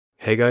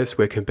Hey guys,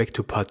 welcome back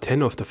to part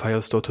 10 of the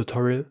Firestore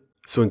tutorial.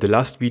 So in the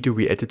last video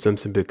we added some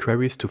simple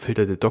queries to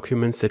filter the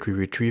documents that we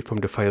retrieve from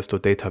the Firestore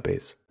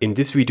database. In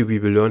this video we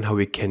will learn how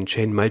we can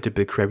chain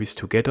multiple queries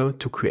together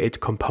to create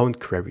compound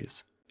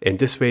queries, and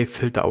this way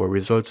filter our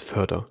results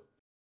further.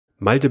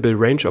 Multiple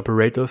range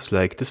operators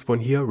like this one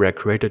here,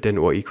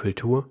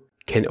 whereGreaterThanOrEqualTo,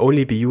 can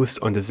only be used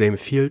on the same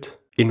field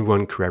in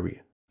one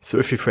query. So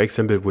if we for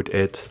example would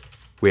add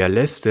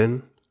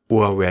whereLessThan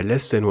or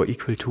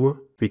whereLessThanOrEqualTo,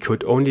 we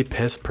could only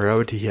pass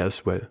priority here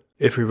as well.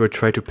 If we would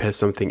try to pass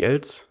something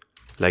else,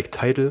 like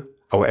title,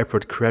 our app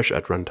would crash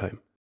at runtime.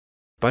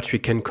 But we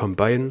can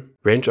combine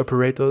range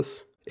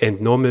operators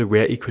and normal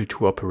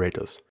whereEqualTo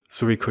operators.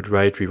 So we could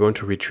write we want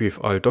to retrieve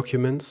all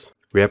documents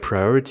where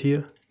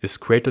priority is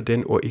greater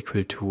than or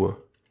equal to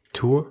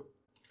 2,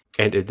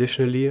 and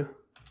additionally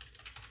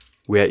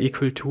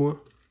whereEqualTo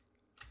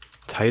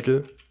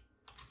title,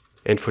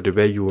 and for the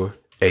value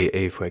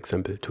AA for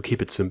example, to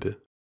keep it simple.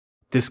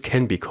 This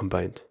can be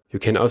combined. You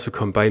can also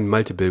combine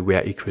multiple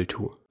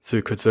whereEqualTo. So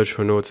you could search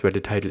for nodes where the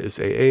title is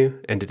AA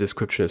and the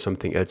description is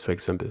something else for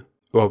example,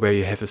 or where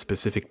you have a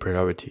specific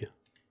priority.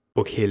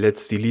 Okay,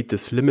 let's delete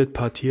this limit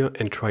part here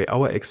and try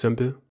our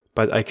example,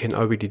 but I can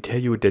already tell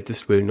you that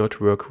this will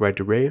not work right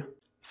away.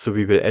 So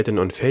we will add an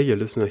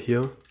onFailureListener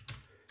here,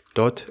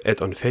 dot add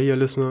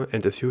onFailureListener,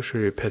 and as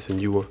usual we pass a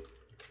new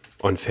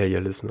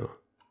onFailureListener.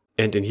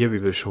 And in here we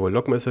will show a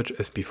log message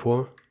as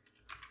before.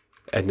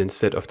 And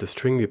instead of the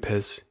string we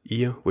pass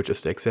e, which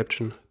is the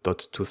exception,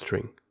 dot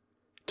toString,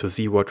 to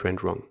see what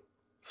went wrong.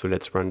 So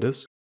let's run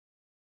this.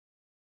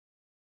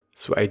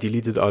 So I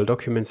deleted all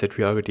documents that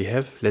we already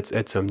have. Let's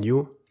add some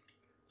new.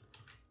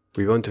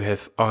 We want to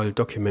have all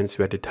documents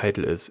where the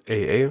title is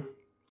AA,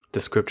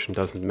 description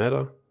doesn't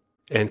matter,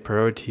 and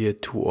priority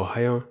 2 or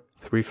higher,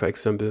 3 for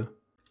example.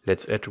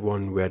 Let's add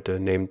one where the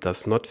name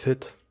does not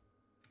fit.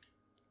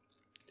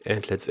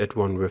 And let's add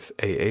one with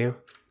AA,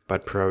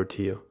 but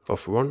priority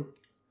of 1.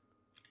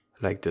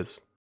 Like this.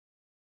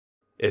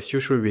 As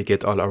usual we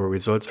get all our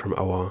results from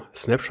our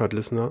snapshot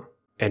listener,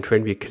 and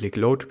when we click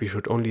load we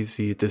should only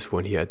see this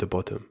one here at the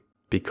bottom,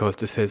 because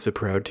this has a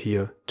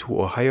priority 2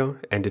 or higher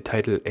and the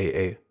title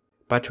AA.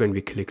 But when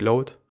we click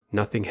load,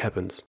 nothing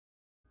happens.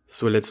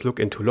 So let's look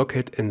into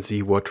Loghead and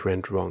see what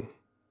went wrong.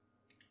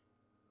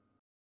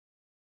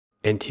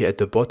 And here at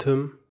the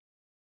bottom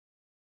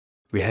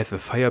we have a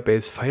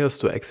Firebase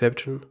Firestore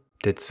exception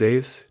that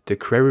says the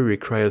query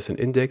requires an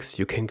index,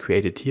 you can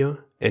create it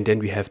here, and then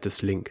we have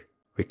this link.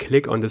 We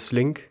click on this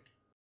link,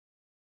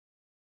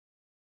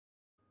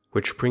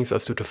 which brings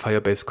us to the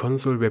Firebase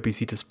console where we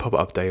see this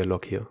pop-up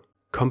dialog here.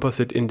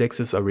 Composite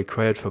indexes are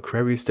required for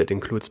queries that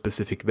include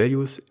specific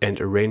values and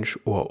a range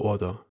or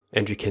order.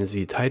 And we can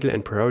see title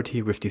and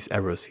priority with these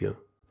errors here.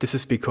 This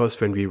is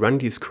because when we run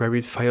these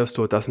queries,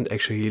 Firestore doesn't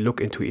actually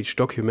look into each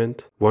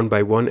document one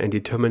by one and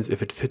determines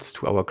if it fits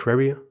to our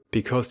query,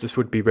 because this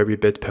would be very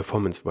bad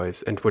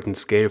performance-wise and wouldn't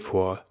scale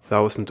for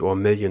thousands or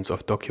millions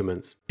of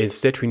documents.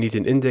 Instead, we need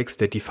an index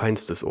that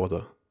defines this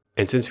order.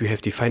 And since we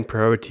have defined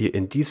priority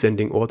in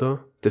descending order,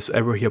 this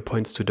arrow here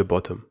points to the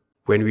bottom.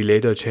 When we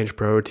later change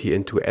priority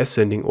into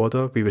ascending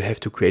order, we will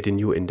have to create a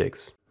new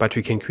index, but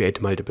we can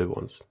create multiple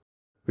ones.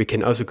 We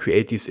can also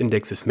create these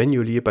indexes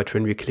manually, but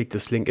when we click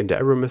this link in the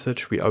error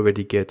message, we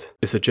already get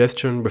a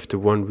suggestion with the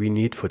one we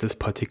need for this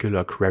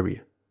particular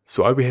query.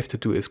 So all we have to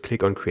do is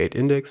click on create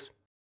index,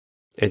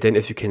 and then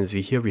as you can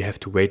see here, we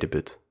have to wait a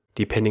bit,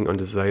 depending on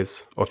the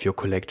size of your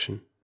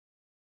collection.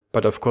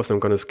 But of course I'm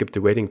gonna skip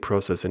the waiting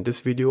process in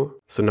this video,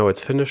 so now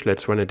it's finished,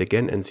 let's run it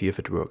again and see if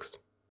it works.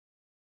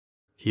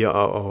 Here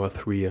are our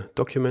 3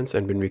 documents,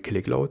 and when we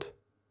click load,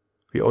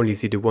 we only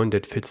see the one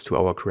that fits to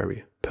our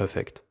query.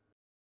 Perfect.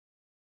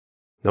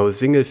 Now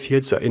single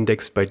fields are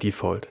indexed by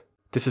default.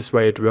 This is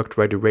why it worked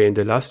right away in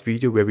the last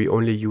video where we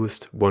only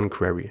used one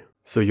query.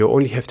 So you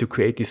only have to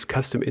create these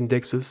custom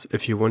indexes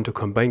if you want to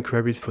combine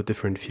queries for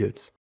different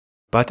fields.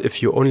 But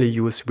if you only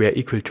use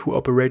whereEqualTo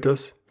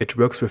operators, it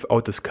works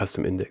without this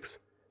custom index.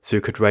 So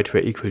you could write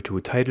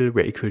whereEqualTo title,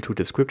 whereEqualTo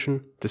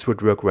description, this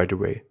would work right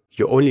away.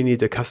 You only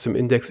need a custom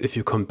index if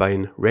you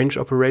combine range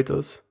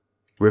operators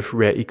with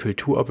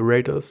whereEqualTo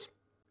operators,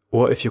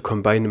 or if you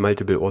combine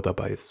multiple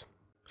orderBys.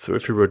 So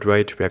if we would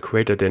write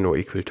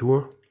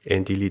whereGreaterThanOrEqualTo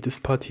and delete this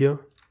part here.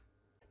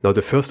 Now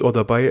the first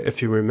orderBy,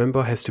 if you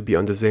remember, has to be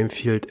on the same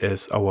field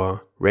as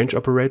our range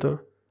operator.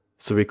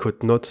 So we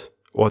could not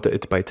order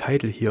it by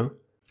title here,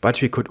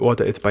 but we could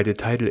order it by the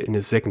title in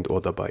a second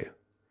orderBy.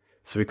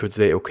 So we could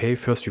say, okay,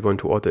 first we want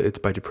to order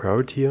it by the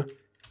priority here,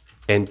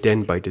 and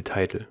then by the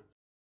title.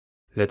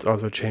 Let's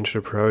also change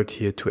the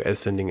priority to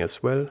ascending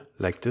as well,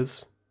 like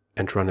this,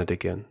 and run it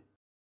again.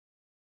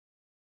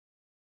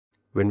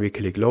 When we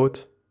click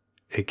load,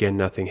 again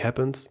nothing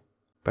happens,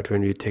 but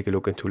when we take a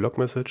look into log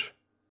message,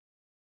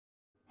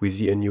 we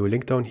see a new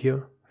link down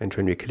here, and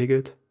when we click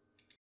it,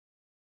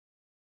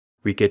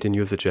 we get a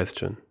new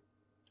suggestion.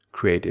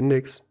 Create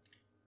index,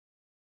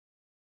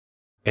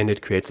 and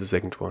it creates a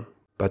second one.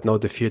 But now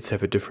the fields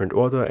have a different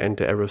order and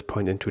the arrows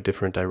point into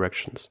different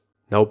directions.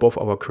 Now both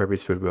our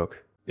queries will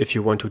work. If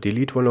you want to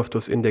delete one of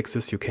those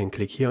indexes, you can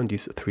click here on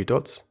these 3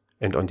 dots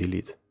and on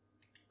delete.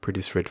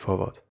 Pretty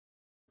straightforward.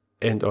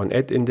 And on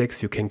add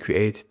index you can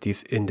create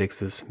these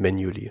indexes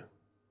manually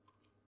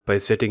by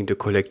setting the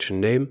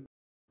collection name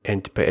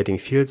and by adding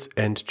fields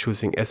and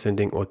choosing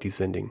ascending or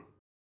descending.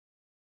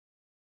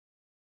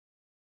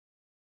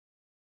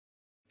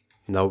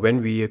 Now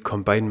when we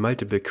combine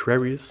multiple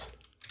queries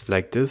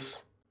like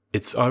this,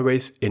 it's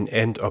always an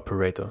AND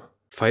operator.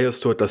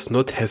 Firestore does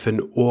not have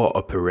an OR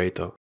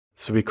operator.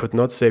 So we could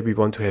not say we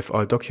want to have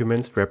all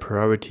documents where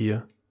priority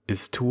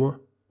is 2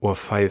 or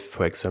 5,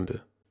 for example.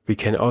 We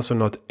can also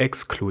not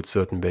exclude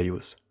certain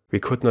values. We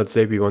could not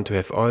say we want to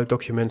have all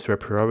documents where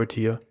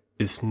priority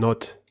is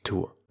not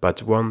 2,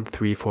 but 1,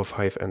 3, 4,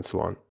 5 and so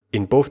on.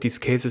 In both these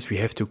cases we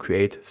have to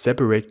create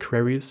separate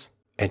queries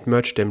and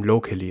merge them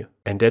locally.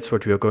 And that's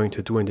what we are going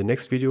to do in the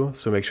next video,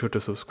 so make sure to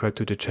subscribe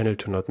to the channel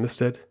to not miss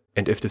that.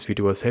 And if this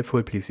video was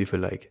helpful, please leave a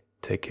like.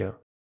 Take care.